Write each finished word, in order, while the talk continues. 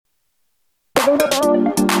Hey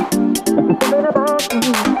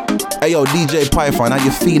yo, DJ Python, how you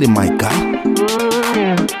feeling, my guy?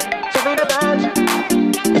 Something about you.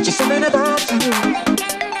 It's just something about you.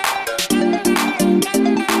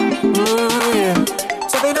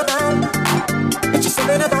 Something about. It's just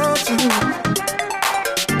something about you.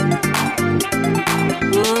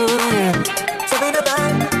 Something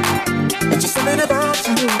about. It's just something about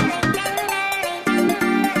you.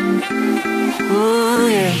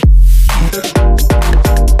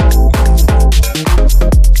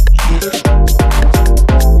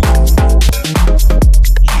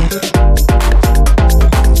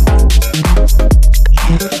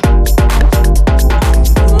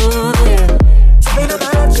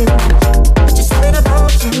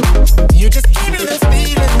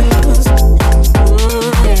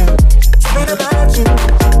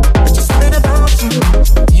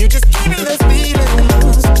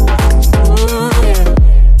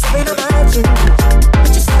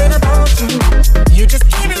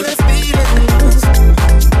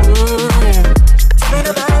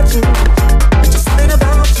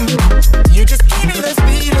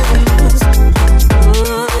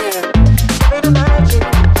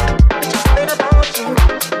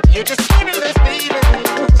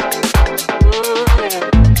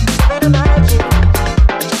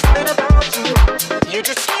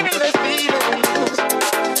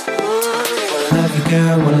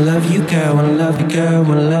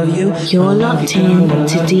 You're locked in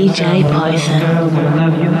to DJ Python.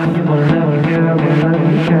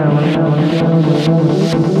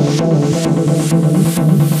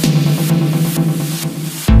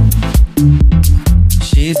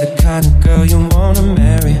 She's the kind of girl you wanna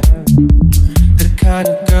marry, the kind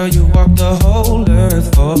of girl you walk the whole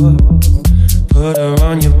earth for. Put her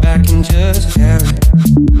on your back and just carry.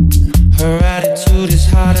 Her attitude is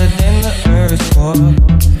hotter than the earth's core.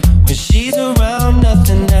 When she's around,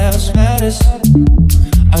 nothing else matters.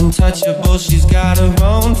 Untouchable, she's got her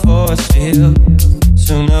own force field.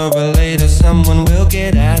 Sooner or later, someone will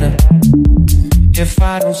get at her. If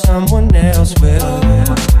I don't, someone else will.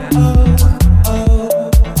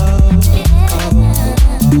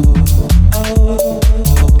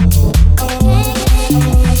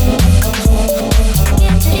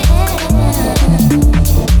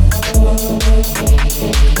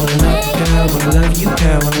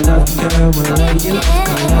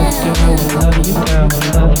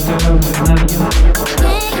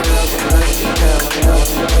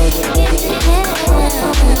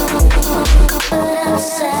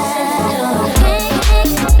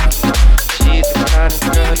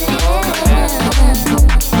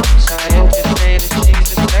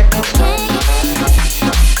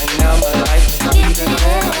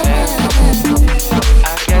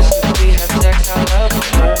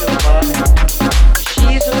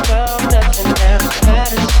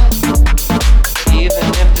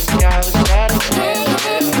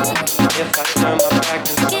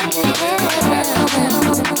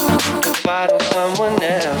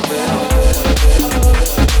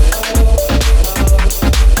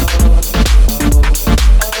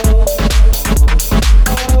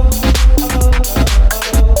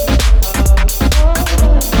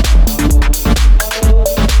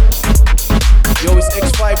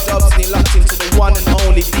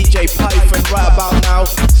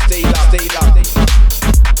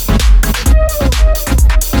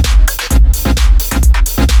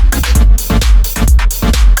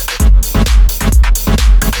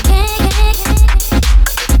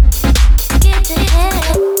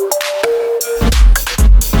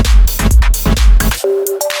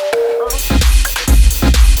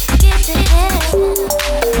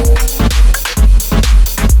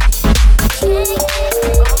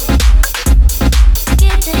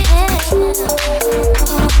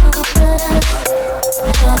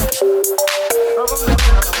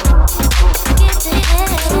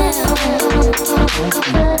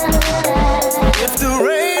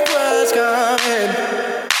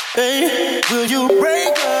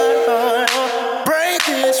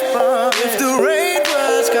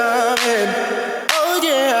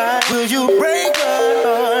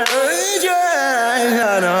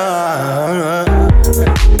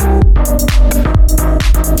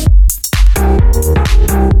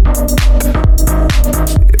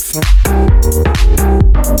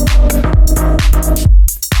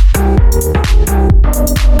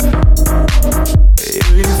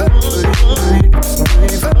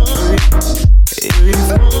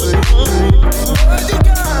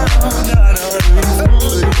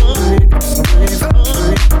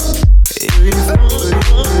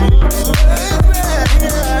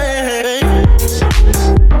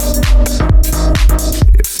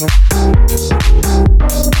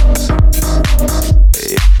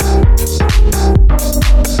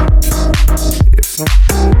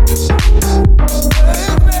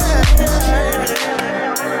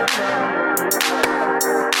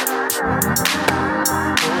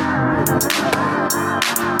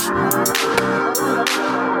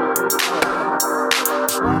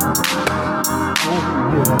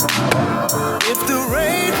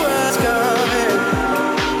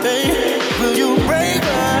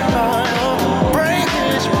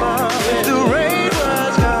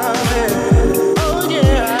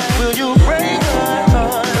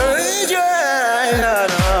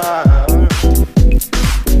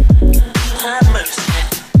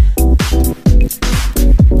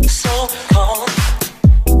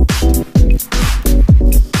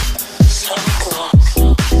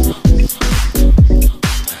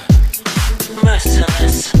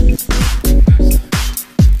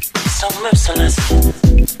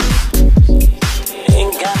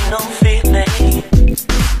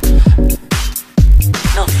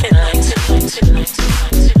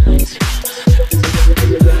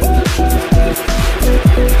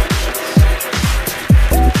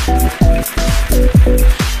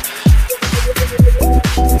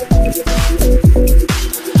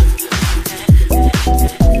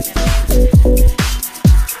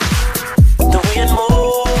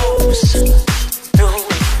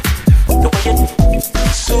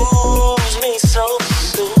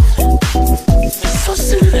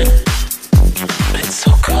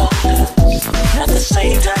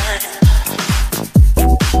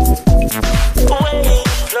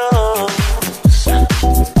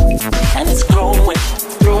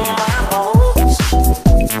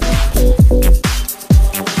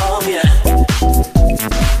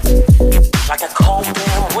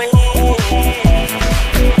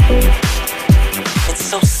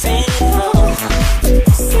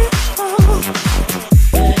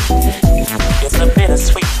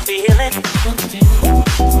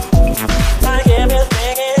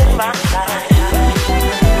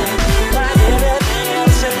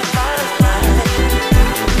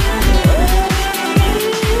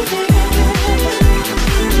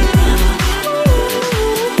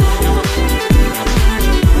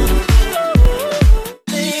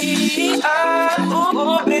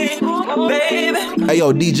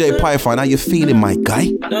 Yo, DJ Python, how you feeling, my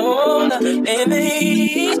guy? No, nothing in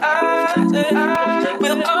these eyes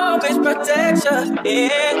will always protect you.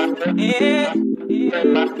 Yeah, yeah.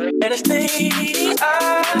 And it's these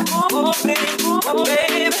eyes, oh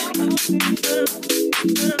baby.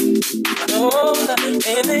 No, nothing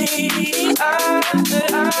in these eyes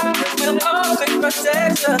will always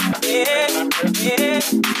protect you. Yeah, yeah.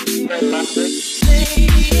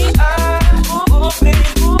 These eyes, oh baby.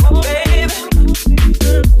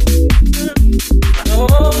 No,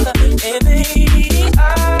 nothing in these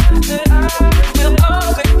eyes will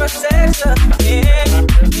always protect you. Yeah,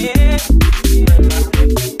 yeah.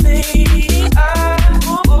 These eyes,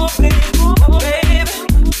 oh baby.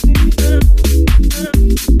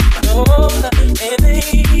 No, nothing in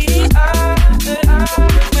these eyes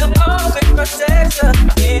will always protect you.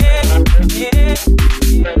 Yeah, yeah.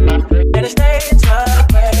 And it's staying trying to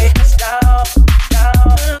break us down,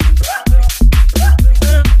 down.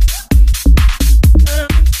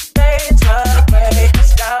 Staying trying to break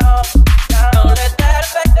us down, down. Don't let that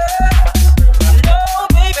affect us. No,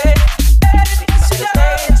 baby.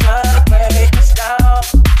 Staying trying to break us down,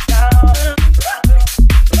 down.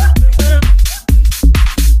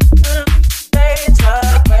 Staying trying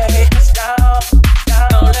to break us down, down.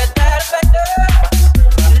 Don't let that affect us.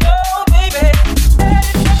 No, baby.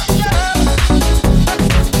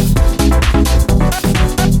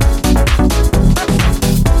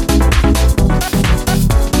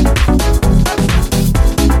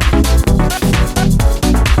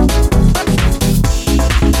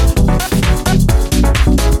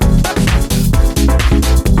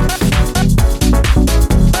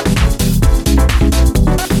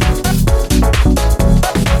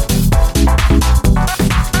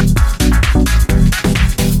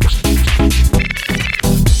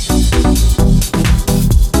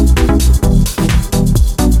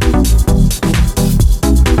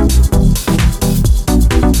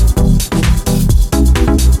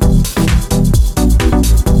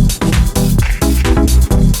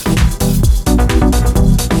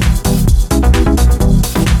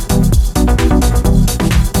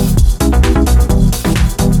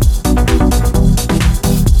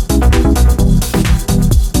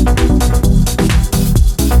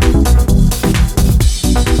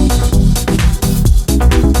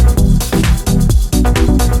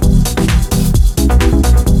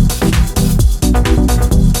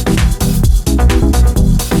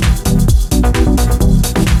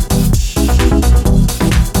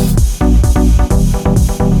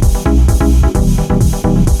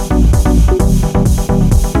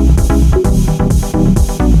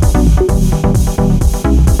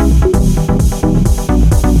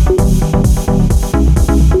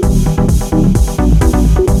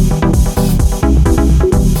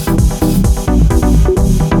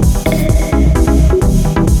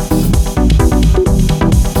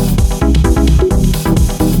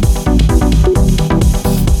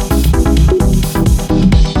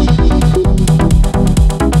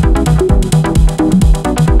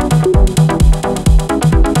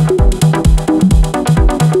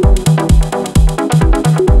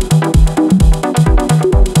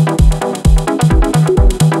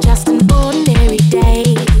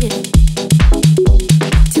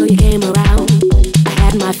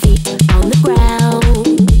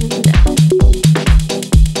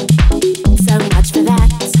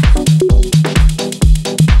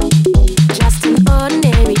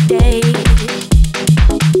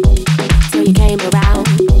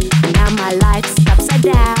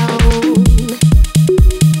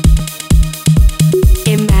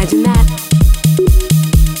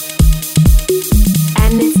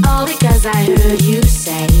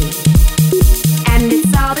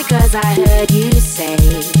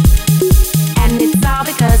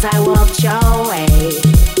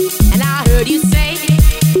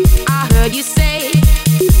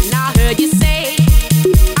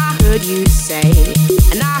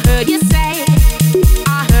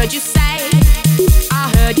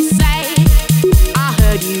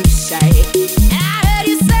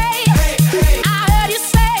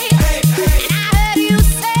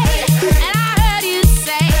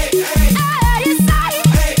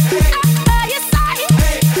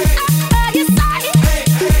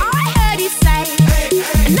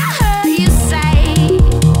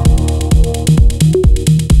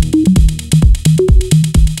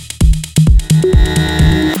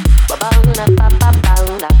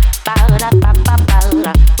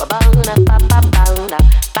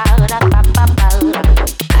 Ba-da-ba-ba-ba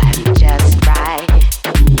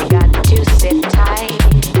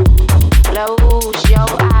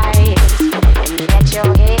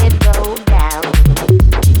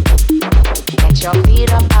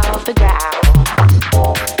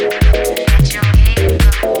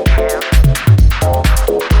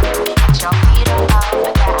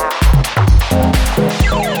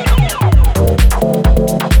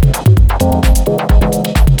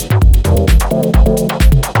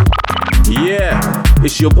Yeah,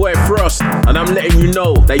 it's your boy Frost, and I'm letting you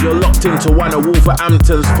know that you're locked into one of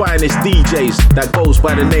Wolverhampton's finest DJs that goes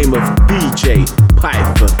by the name of DJ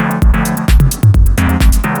Python.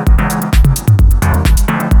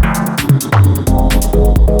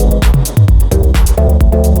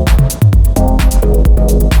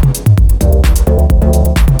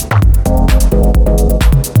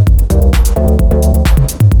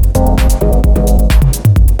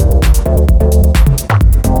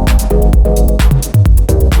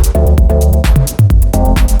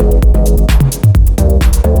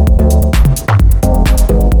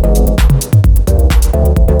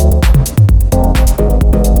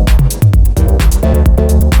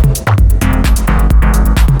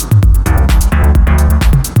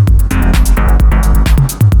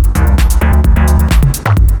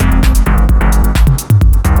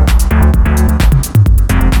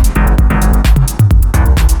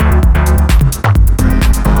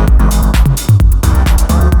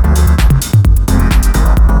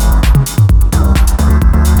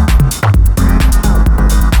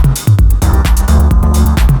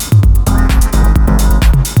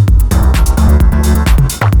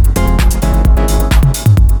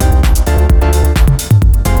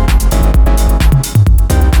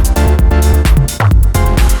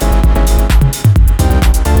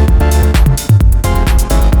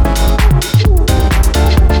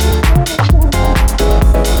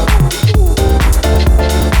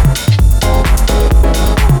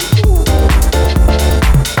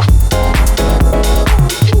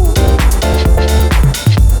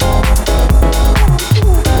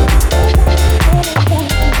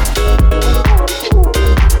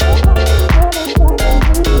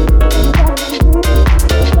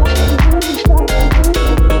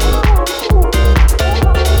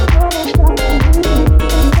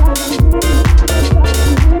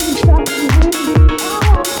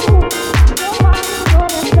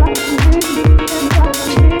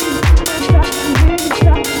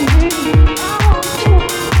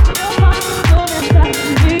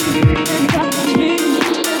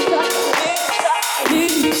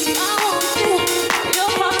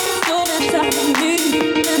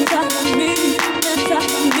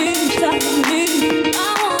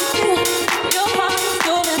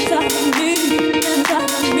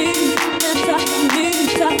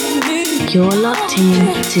 You're locked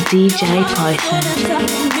in to DJ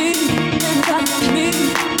Python.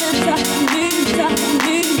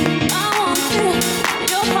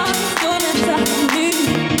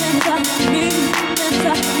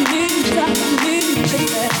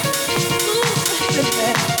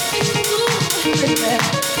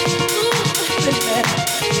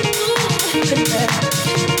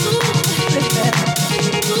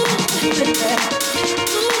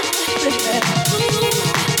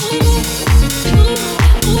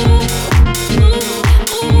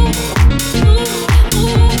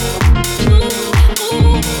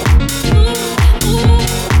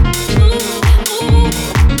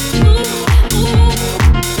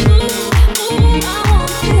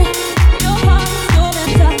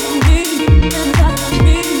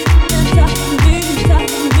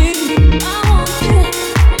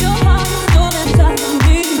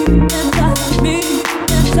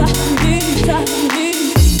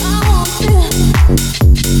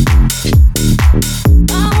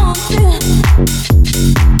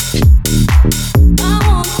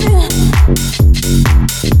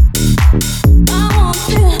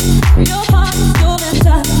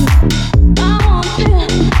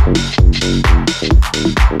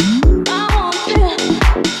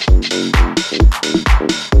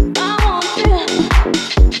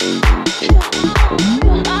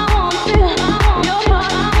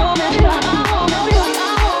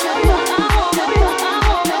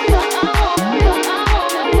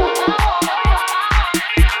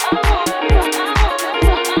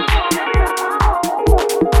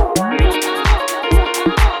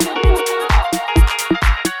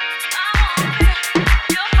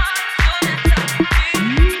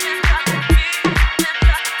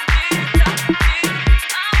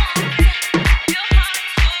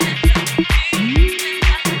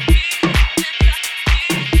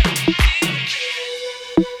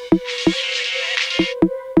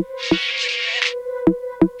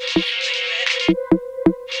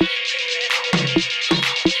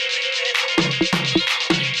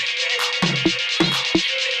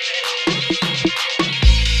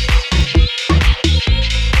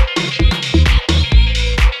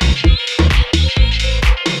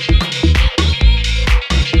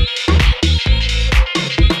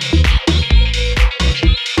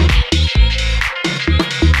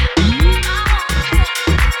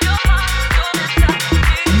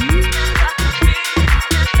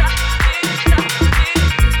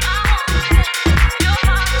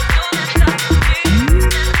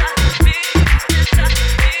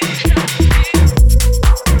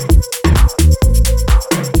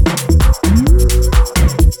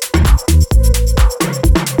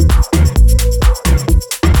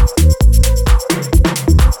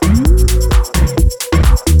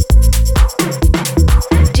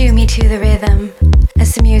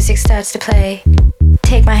 play.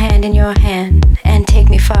 Take my hand in your hand and take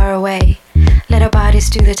me far away. Let our bodies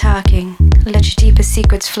do the talking. Let your deepest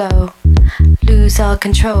secrets flow. Lose all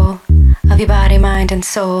control of your body, mind, and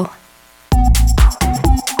soul.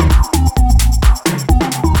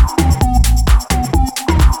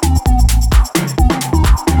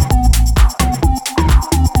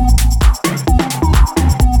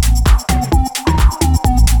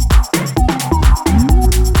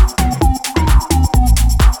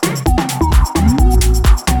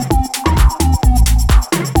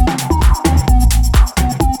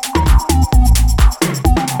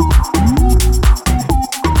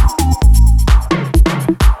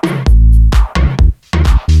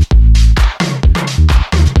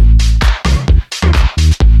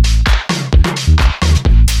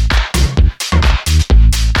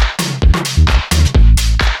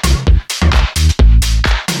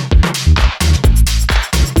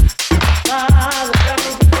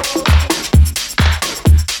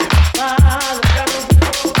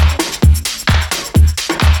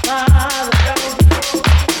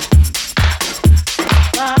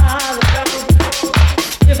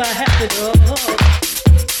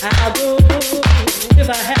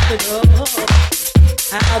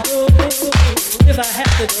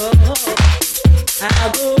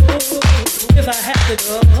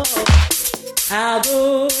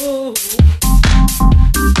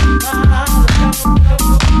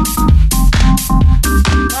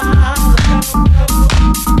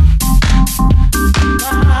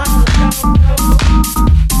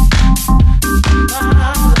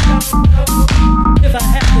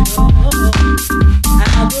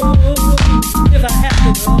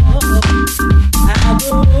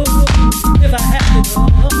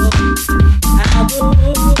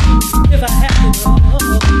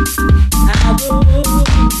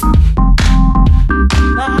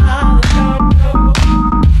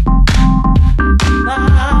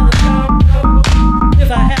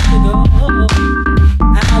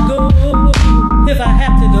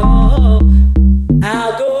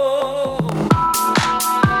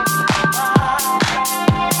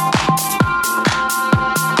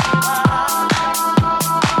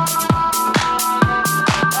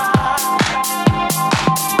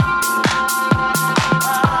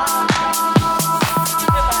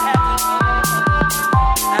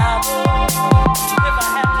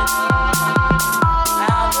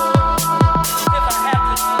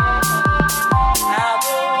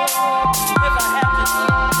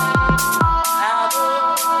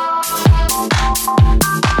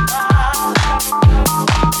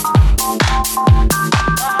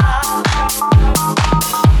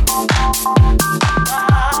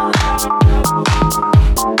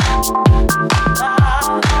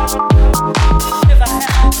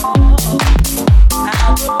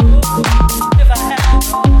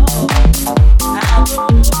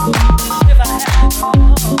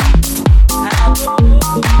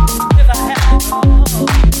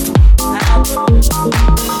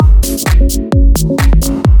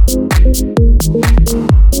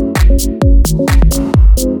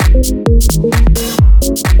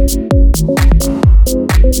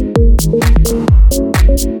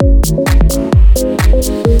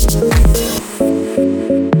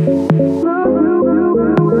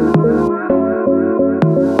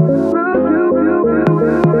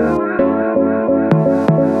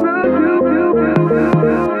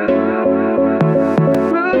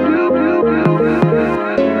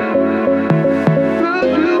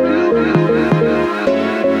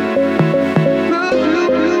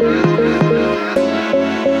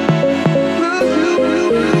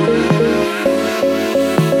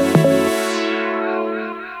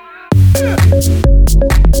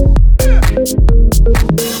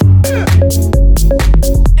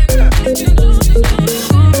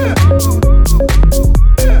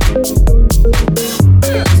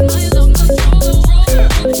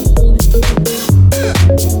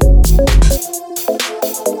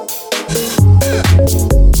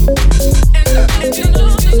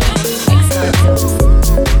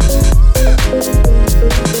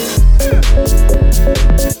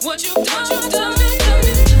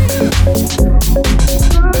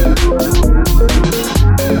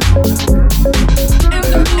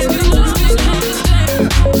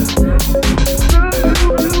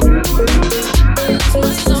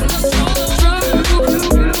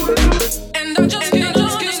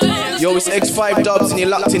 X5 Dubs, and you're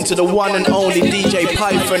locked into the one and only DJ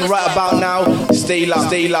Python right about now. Stay locked,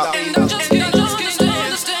 stay locked.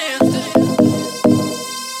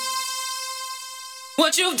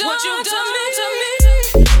 What you've done to me.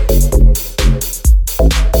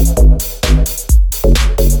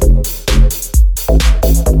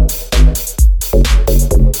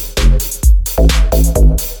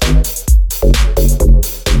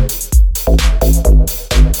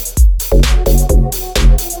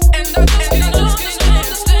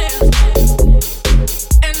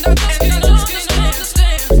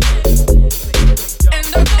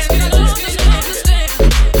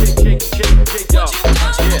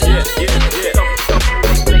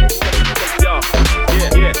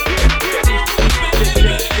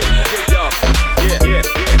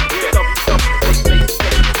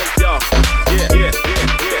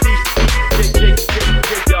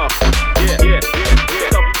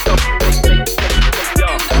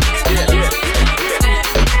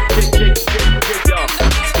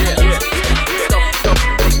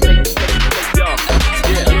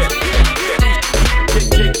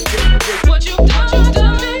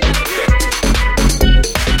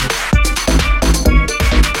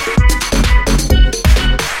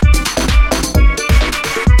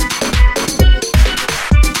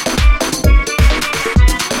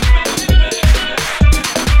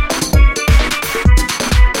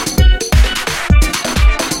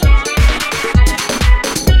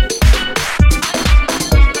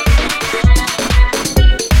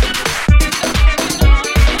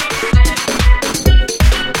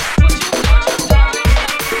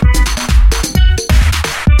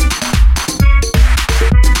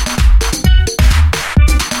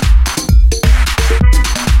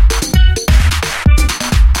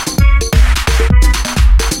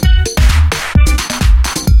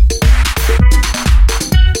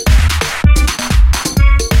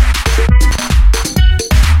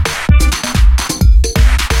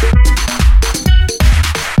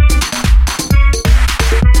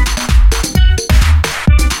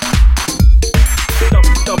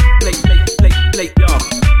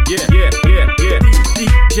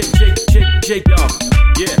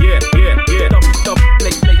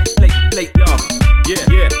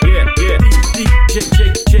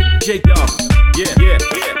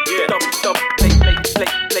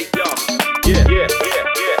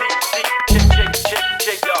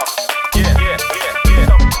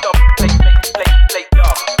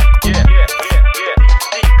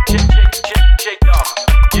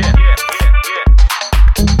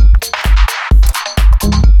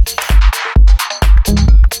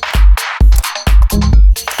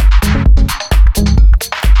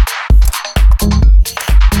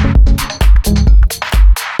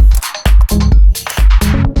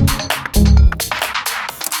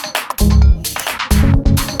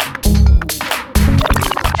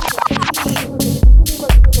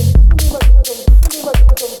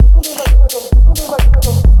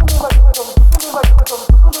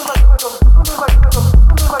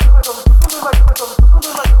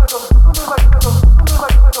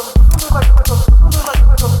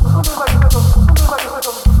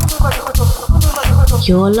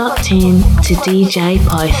 You're locked in to DJ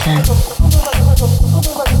Python.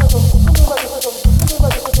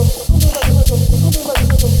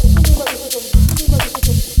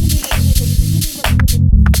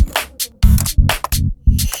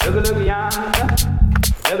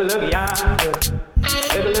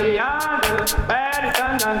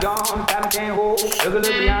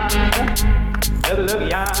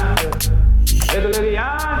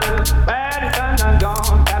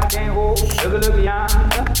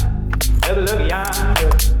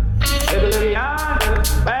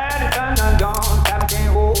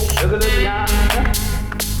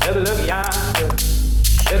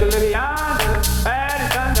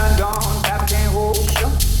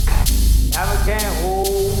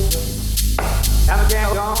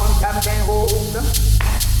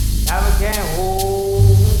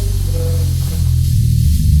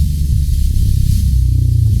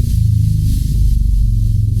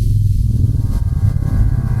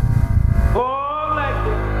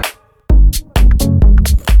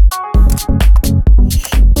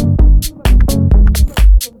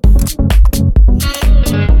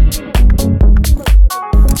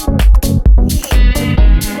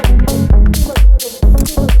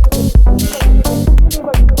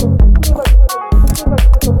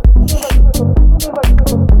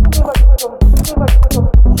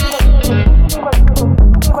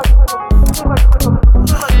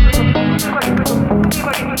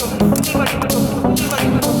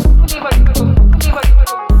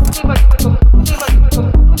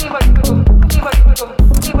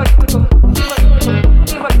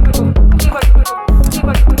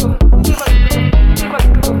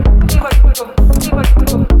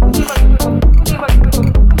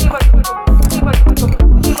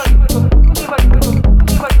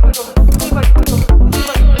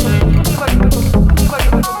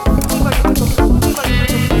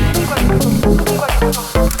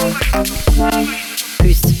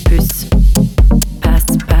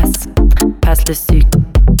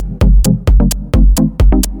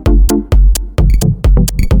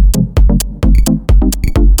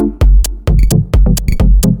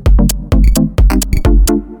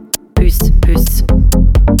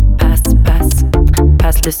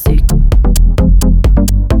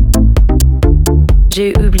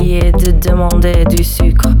 J'ai oublié de demander du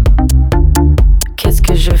sucre. Qu'est-ce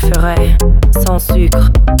que je ferais sans sucre?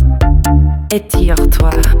 Étire-toi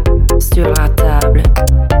sur la table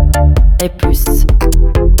et pousse.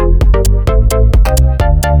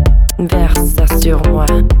 Verse ça sur moi.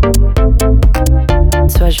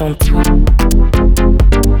 Sois gentil.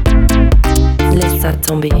 Laisse ça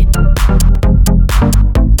tomber.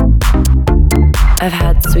 I've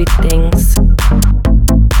had sweet things.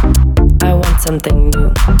 I want something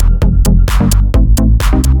new.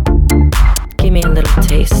 Give me a little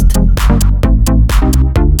taste.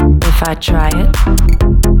 If I try it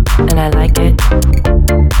and I like it,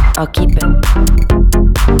 I'll keep it.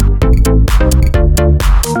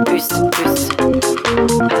 Puce, puce,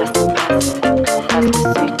 passe, passe, passe le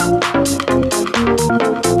sucre.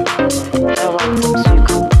 I want some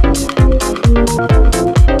sucre.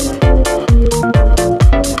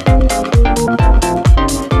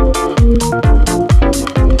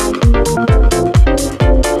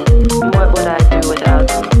 What would I do without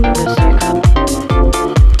the sucre?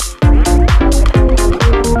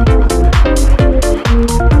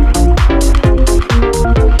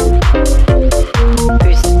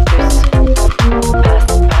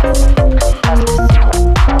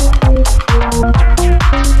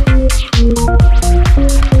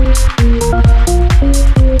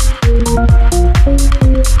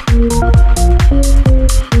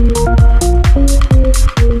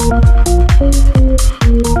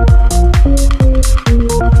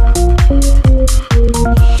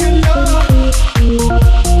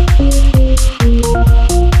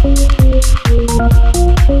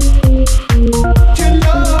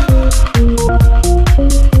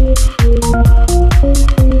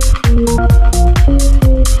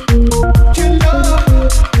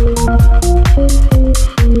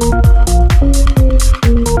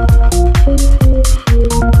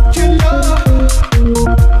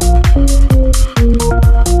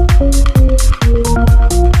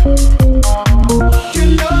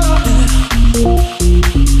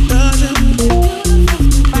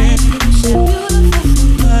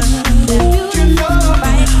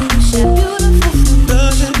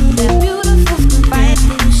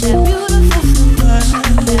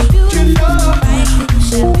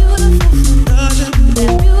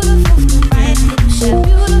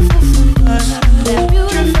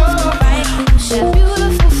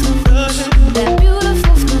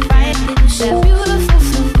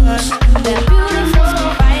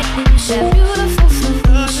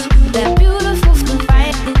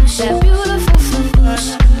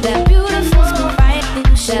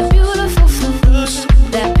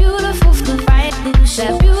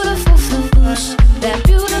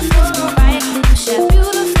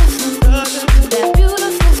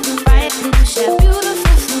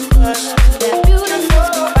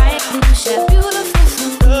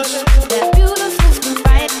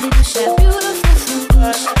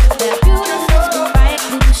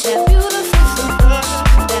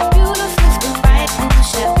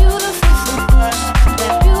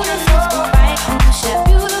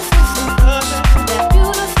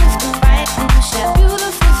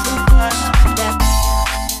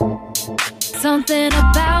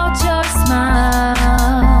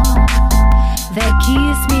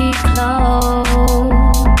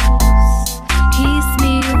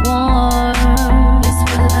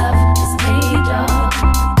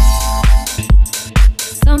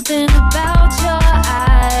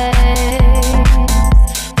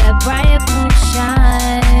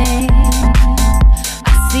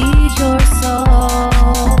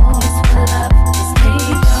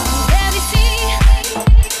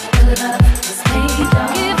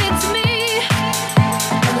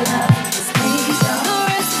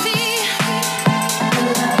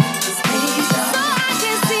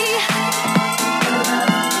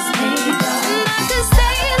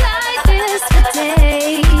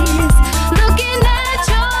 Looking at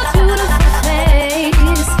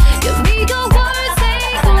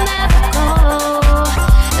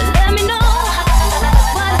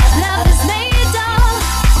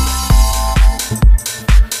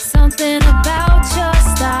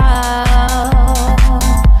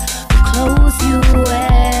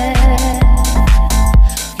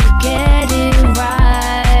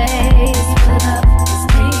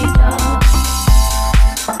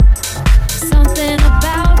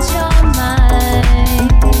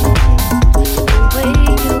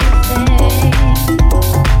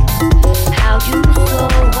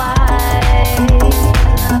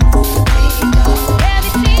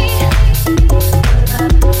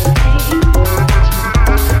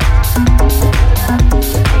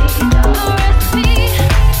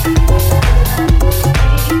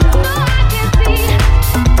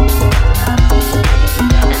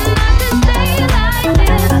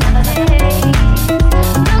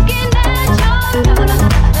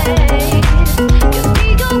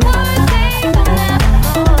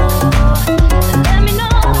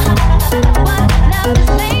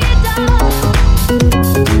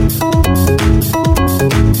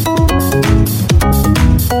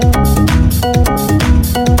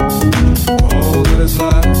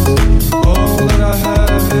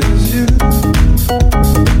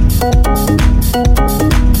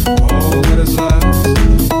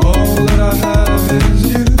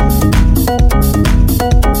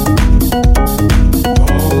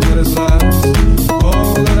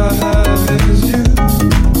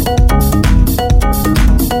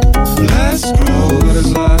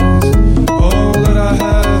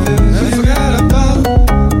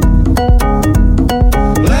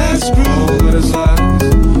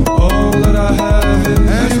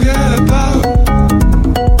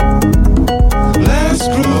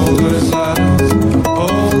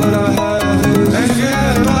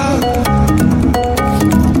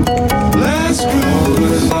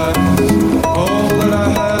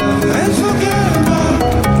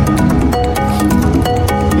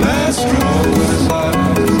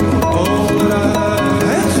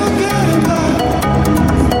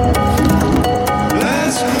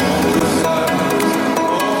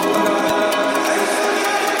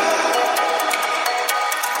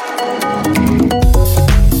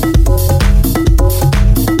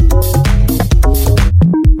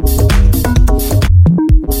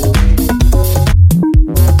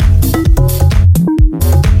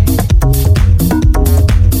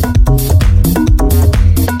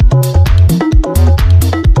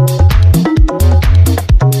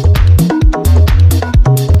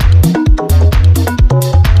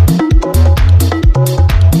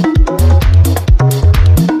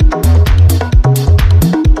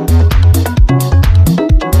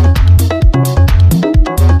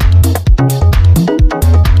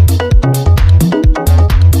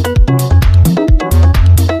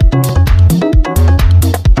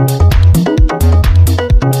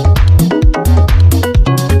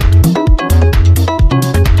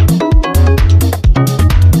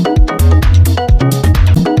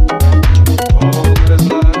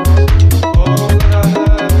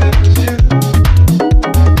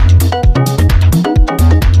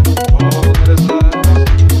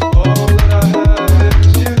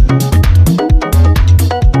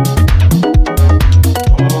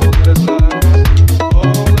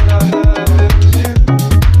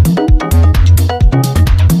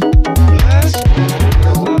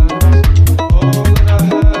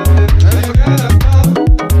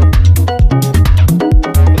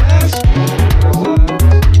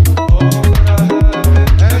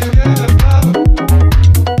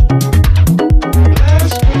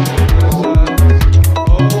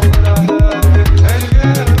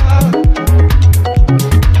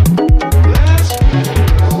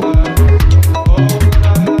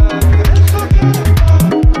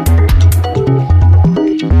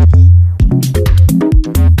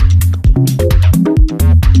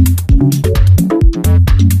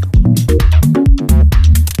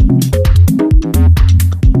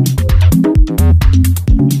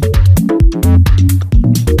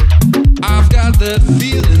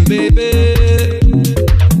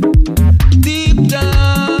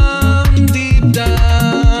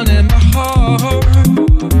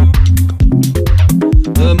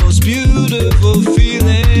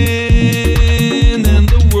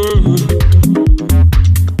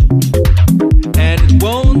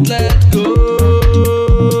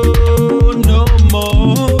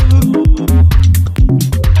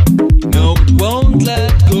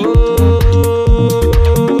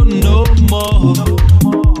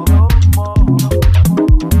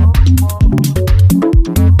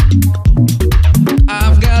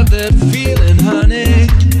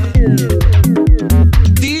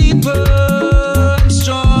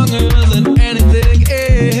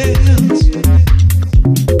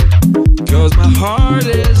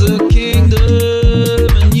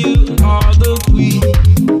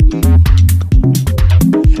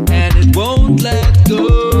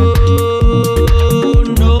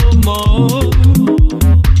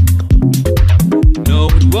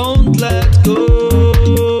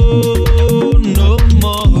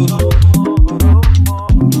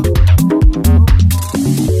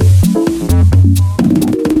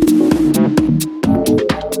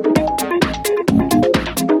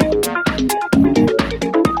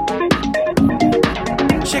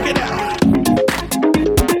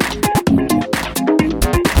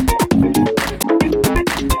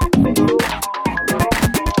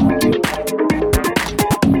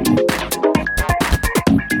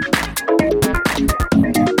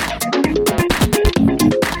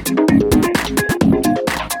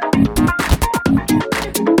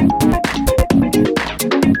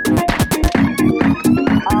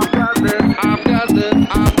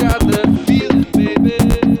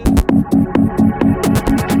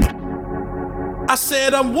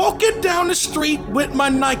I'm walking down the street with my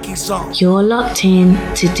Nikes on. You're locked in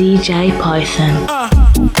to DJ Python.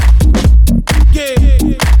 Yeah.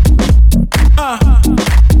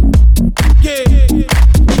 Yeah.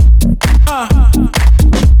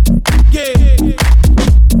 Yeah. Yeah.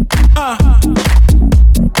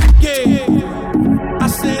 I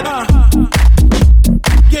said, yeah.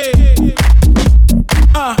 Yeah.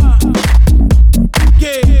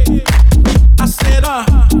 I said, yeah.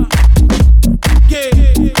 Yeah.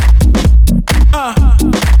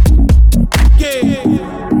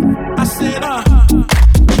 I said, yeah. I said,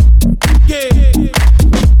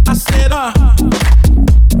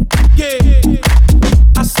 yeah.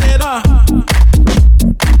 I said,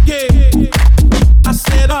 yeah. I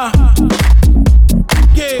said,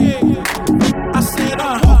 yeah. I said,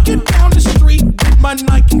 walking down the street with my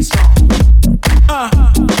Nikes on.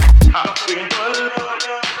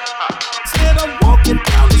 Said I'm walking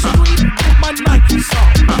down the street with my Nikes on.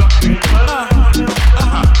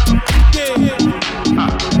 Yeah.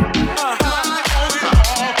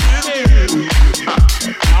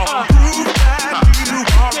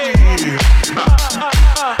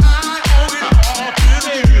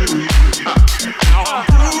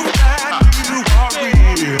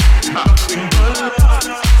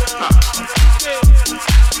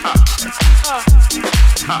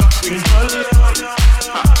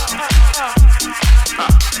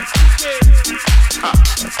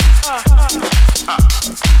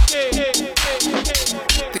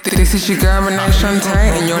 This is your girl Renee Shante,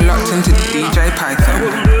 and you're locked into DJ Python.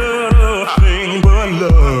 Nothing but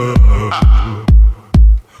love.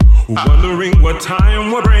 Wondering what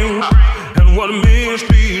time will bring and what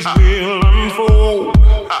mysteries will unfold.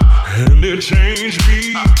 And it changed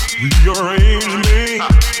me, rearranged me,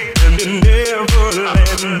 and it never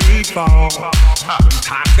let me fall. When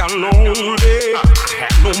times got lonely, I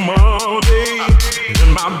had no money,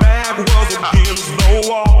 and my back was against the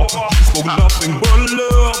wall. You spoke nothing but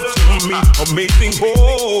love to me, amazing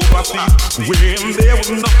hope. I see when there was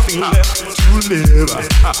nothing left to live.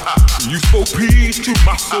 You spoke peace to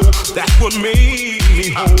my soul, that's what made me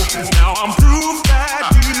whole. Now I'm proof that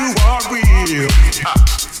you are real.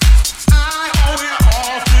 I owe it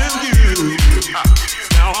all to you.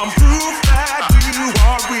 Now I'm proof that you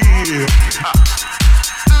are real.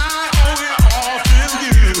 I owe it all to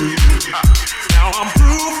you. Now I'm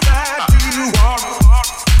proof that you are real.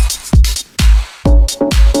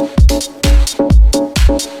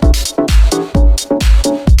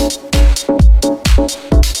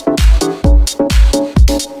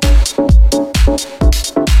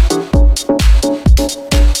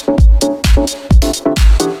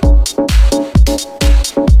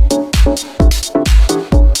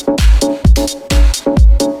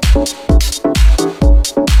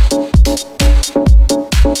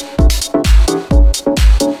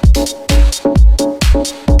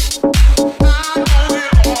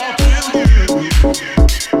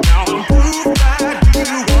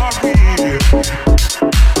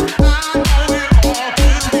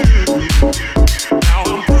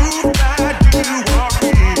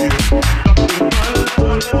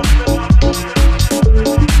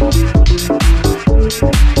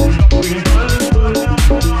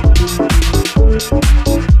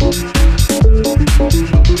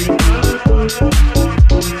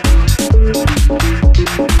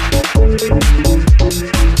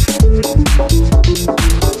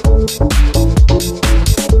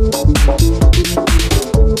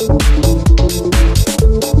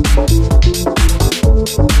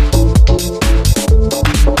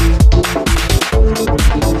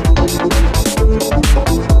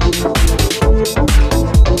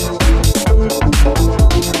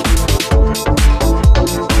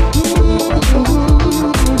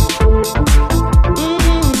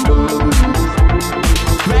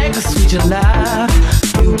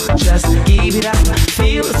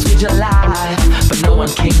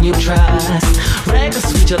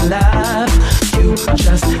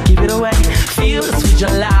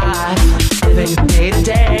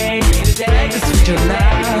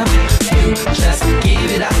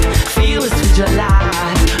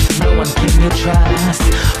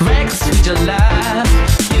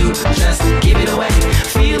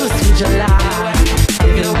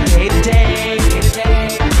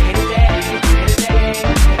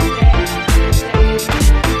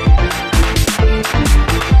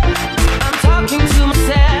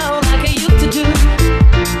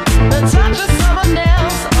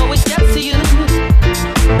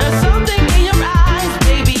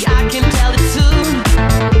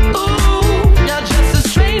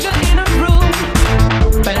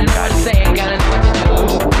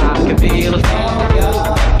 Feel the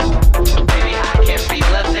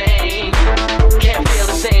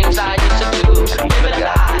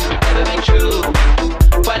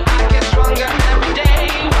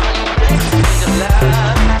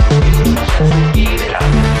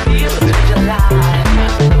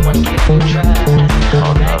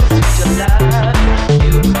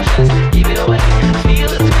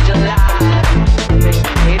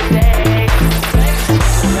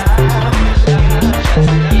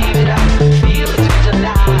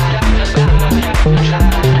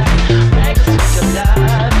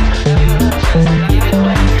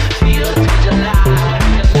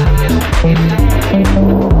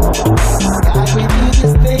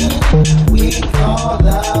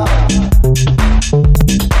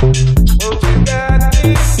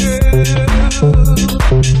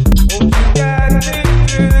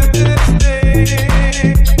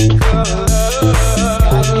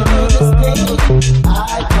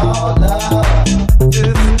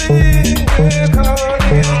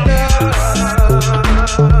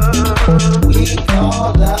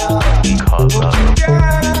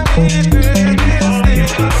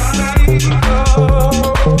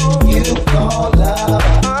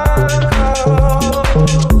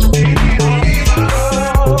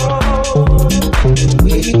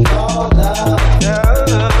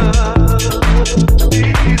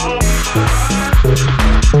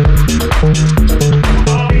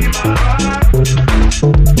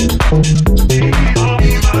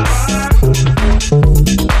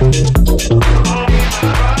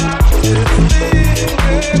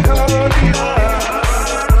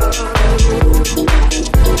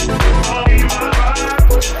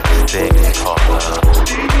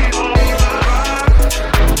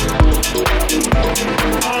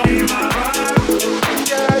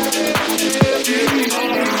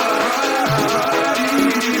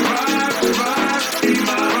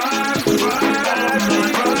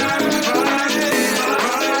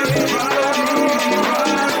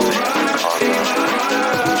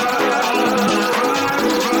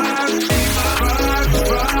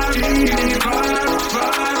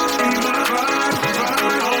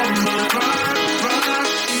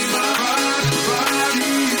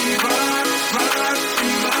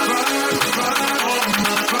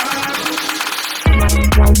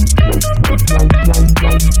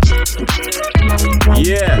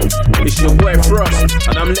It's your boy Frost,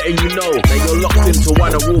 and I'm letting you know that you're locked into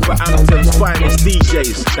one of Wolverhampton's finest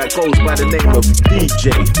DJs that goes by the name of DJ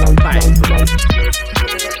Pipe.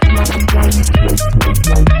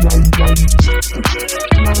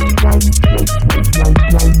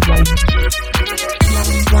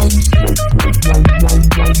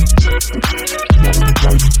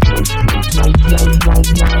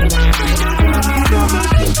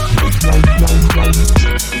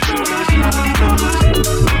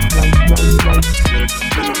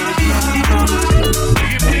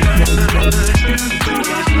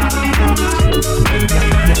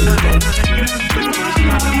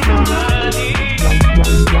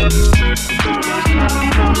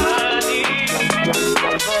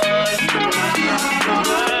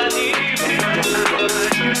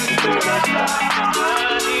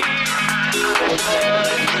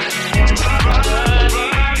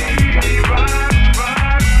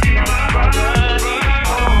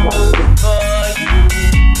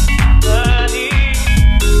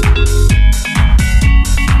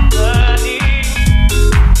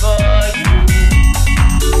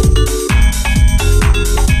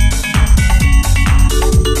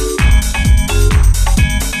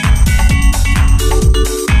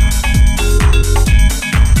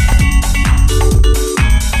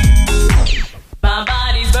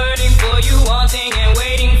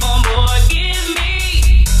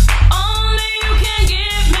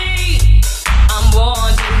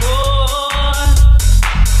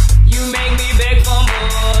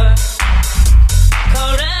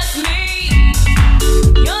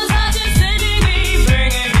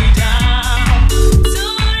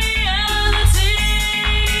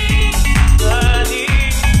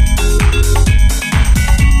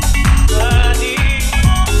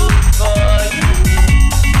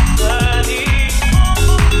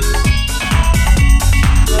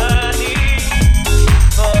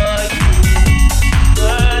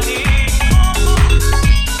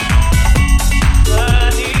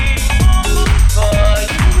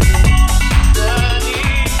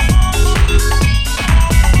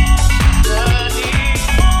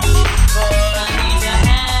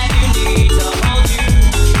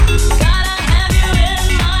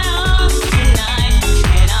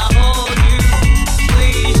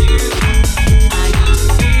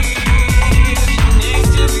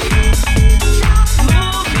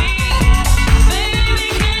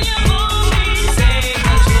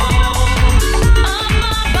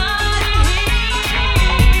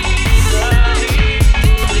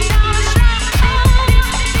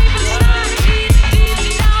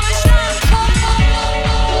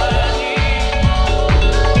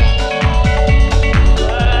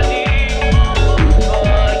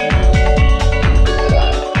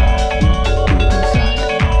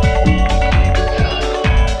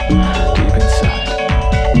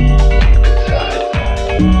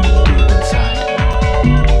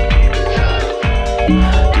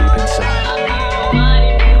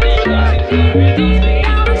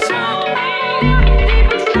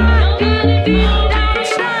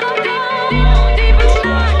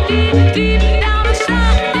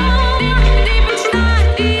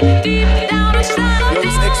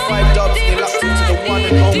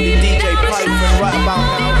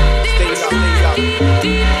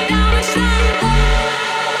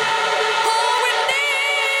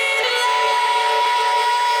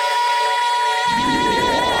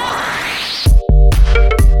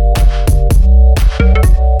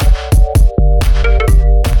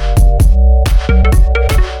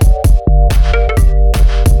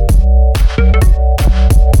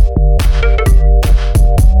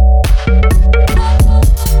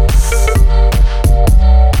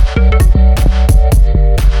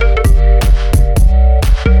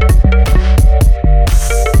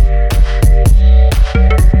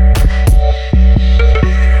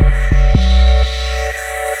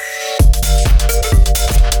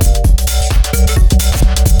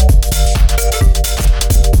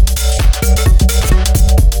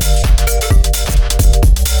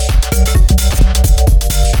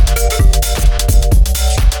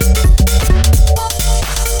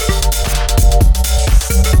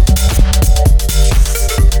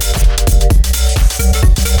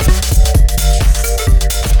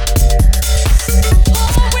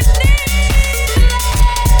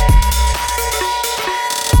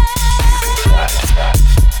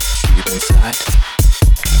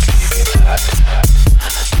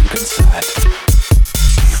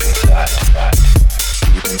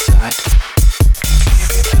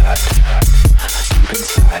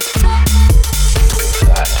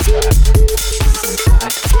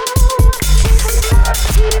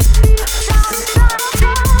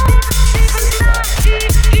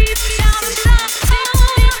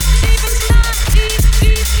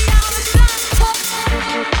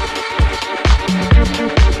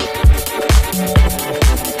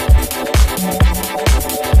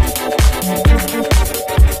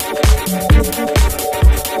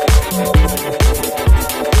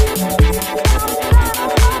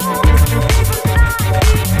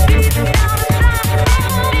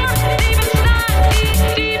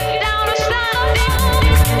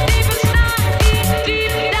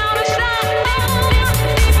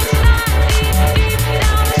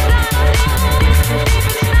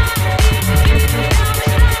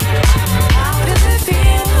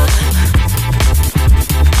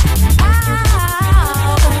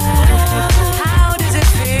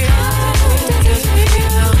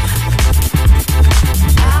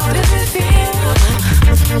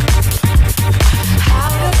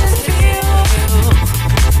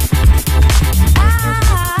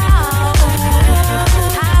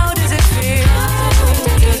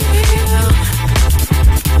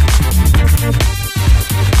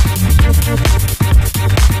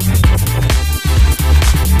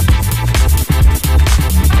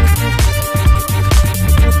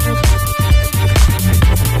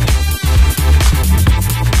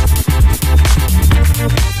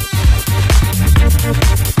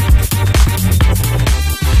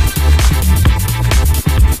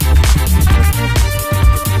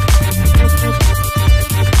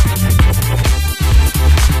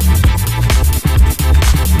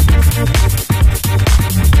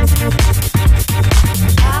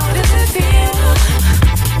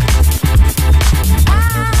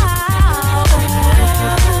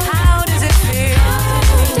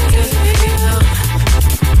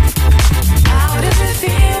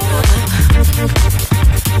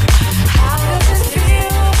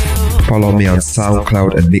 Follow me on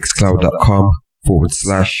SoundCloud and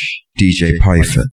Mixcloud.com/DJ Python.